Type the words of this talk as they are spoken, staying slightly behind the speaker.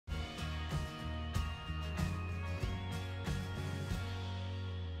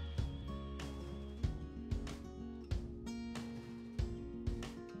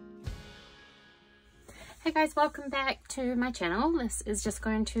Hey guys, welcome back to my channel. This is just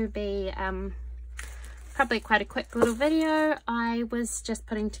going to be probably quite a quick little video. I was just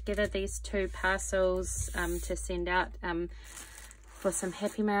putting together these two parcels to send out for some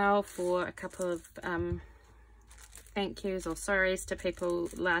Happymail for a couple of thank yous or sorries to people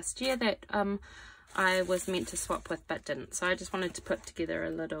last year that I was meant to swap with but didn't. So I just wanted to put together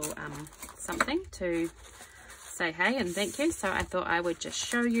a little something to say hey and thank you. So I thought I would just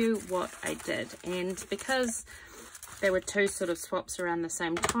show you what I did, and because there were two sort of swaps around the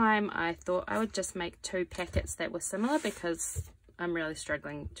same time, I thought I would just make two packets that were similar because I'm really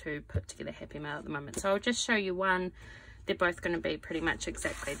struggling to put together Happymail at the moment. So I'll just show you one. They're both going to be pretty much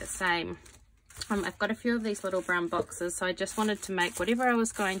exactly the same. I've got a few of these little brown boxes, so I just wanted to make whatever I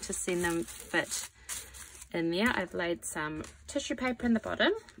was going to send them fit in there. I've laid some tissue paper in the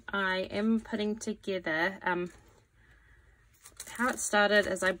bottom. I am putting together how it started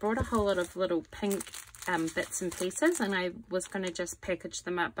is I brought a whole lot of little pink bits and pieces, and I was going to just package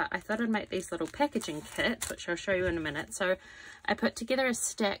them up, but I thought I'd make these little packaging kits, which I'll show you in a minute. So I put together a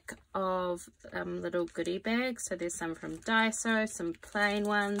stack of little goodie bags. So there's some from Daiso, some plain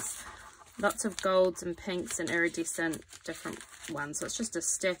ones, lots of golds and pinks and iridescent different ones. So it's just a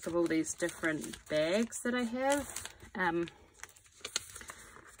stack of all these different bags that I have.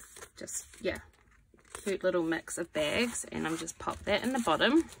 Just, yeah, cute little mix of bags, and I'm just pop that in the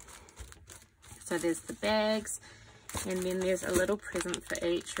bottom. So there's the bags, and then there's a little present for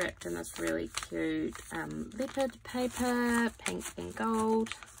each wrapped in this really cute leopard paper, pink and gold.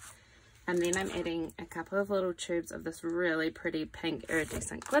 And then I'm adding a couple of little tubes of this really pretty pink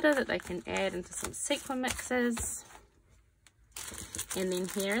iridescent glitter that they can add into some sequin mixes. And then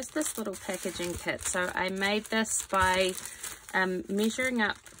here is this little packaging kit. So I made this by measuring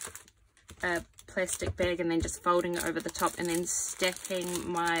up a plastic bag and then just folding it over the top and then stacking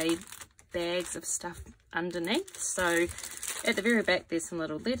my bags of stuff underneath. So at the very back there's some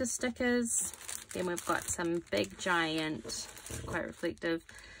little letter stickers. Then we've got some big giant, quite reflective,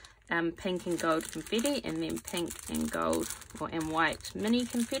 pink and gold confetti, and then pink and gold and white mini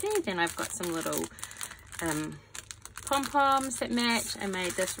confetti. Then I've got some little pom-poms that match. I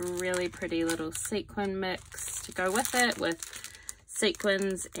made this really pretty little sequin mix to go with it, with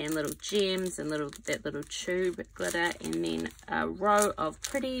sequins and little gems and that little tube glitter, and then a row of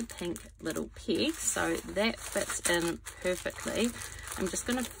pretty pink little pegs. So that fits in perfectly. I'm just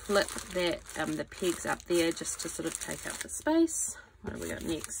going to flip that the pegs up there just to sort of take up the space. What have we got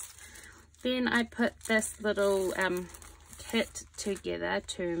next? Then I put this little kit together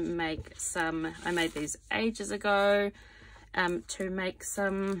to make some, I made these ages ago, to make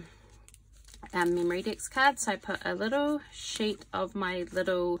some memory decks cards. So I put a little sheet of my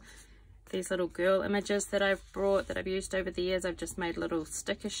these little girl images that I've brought, that I've used over the years. I've just made little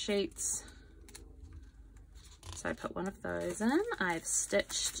sticker sheets. So I put one of those in. I've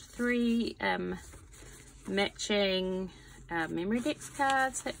stitched 3 matching memory decks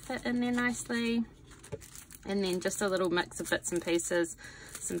cards that fit in there nicely. And then just a little mix of bits and pieces,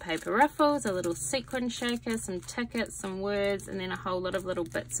 some paper ruffles, a little sequin shaker, some tickets, some words, and then a whole lot of little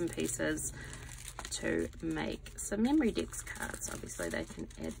bits and pieces to make some memory decks cards. Obviously they can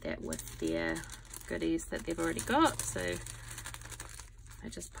add that with their goodies that they've already got. So I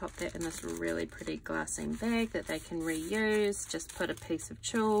just pop that in this really pretty glassine bag that they can reuse. Just put a piece of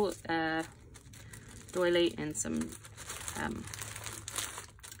tulle, doily, and some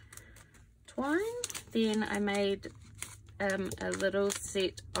twine. Then I made a little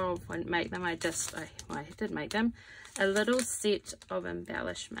set of, I didn't make them, I did make them, a little set of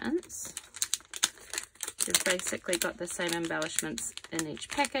embellishments. You've basically got the same embellishments in each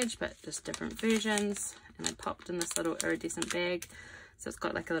package, but just different versions. And I popped in this little iridescent bag. So it's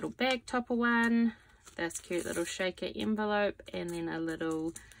got like a little bag topper one, this cute little shaker envelope, and then a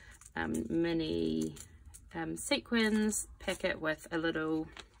little mini sequins packet with a little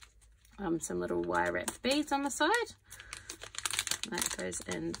some little wire wrapped beads on the side. That goes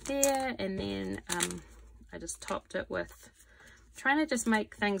in there, and then I just topped it with, trying to just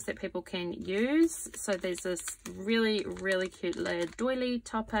make things that people can use. So there's this really cute layered doily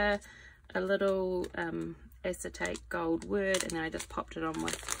topper, a little acetate gold word, and then I just popped it on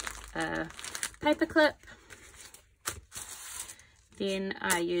with a paper clip. Then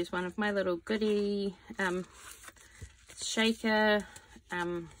I use one of my little goodie shaker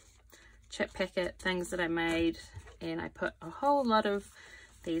chip packet things that I made, and I put a whole lot of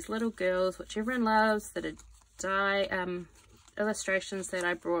these little girls, which everyone loves, that are die illustrations that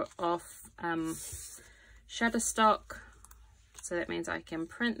I brought off Shutterstock. So that means I can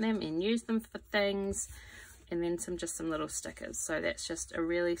print them and use them for things. and then just some little stickers. So that's just a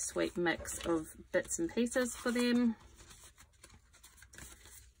really sweet mix of bits and pieces for them.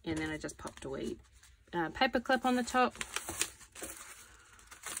 And then I just popped a wee paper clip on the top.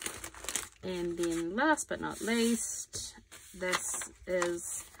 And then last but not least, this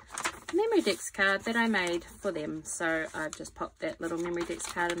is a Memory Decks card that I made for them. So I've just popped that little Memory Decks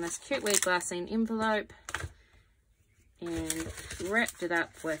card in this cute wee glassine envelope and wrapped it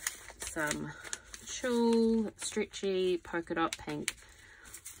up with some tulle, stretchy polka dot pink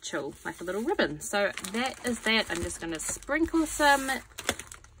tulle, like a little ribbon. So that is that. I'm just going to sprinkle some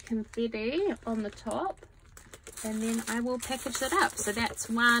confetti on the top, and then I will package it up. So that's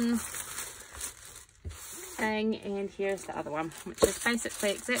one thing, and here's the other one, which is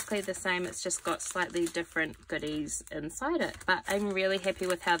basically exactly the same. It's just got slightly different goodies inside it, but I'm really happy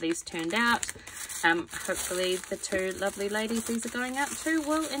with how these turned out. Hopefully the two lovely ladies these are going out to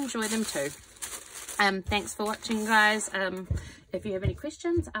will enjoy them too. Thanks for watching, guys. If you have any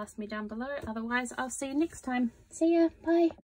questions, ask me down below. Otherwise, I'll see you next time. See ya. Bye.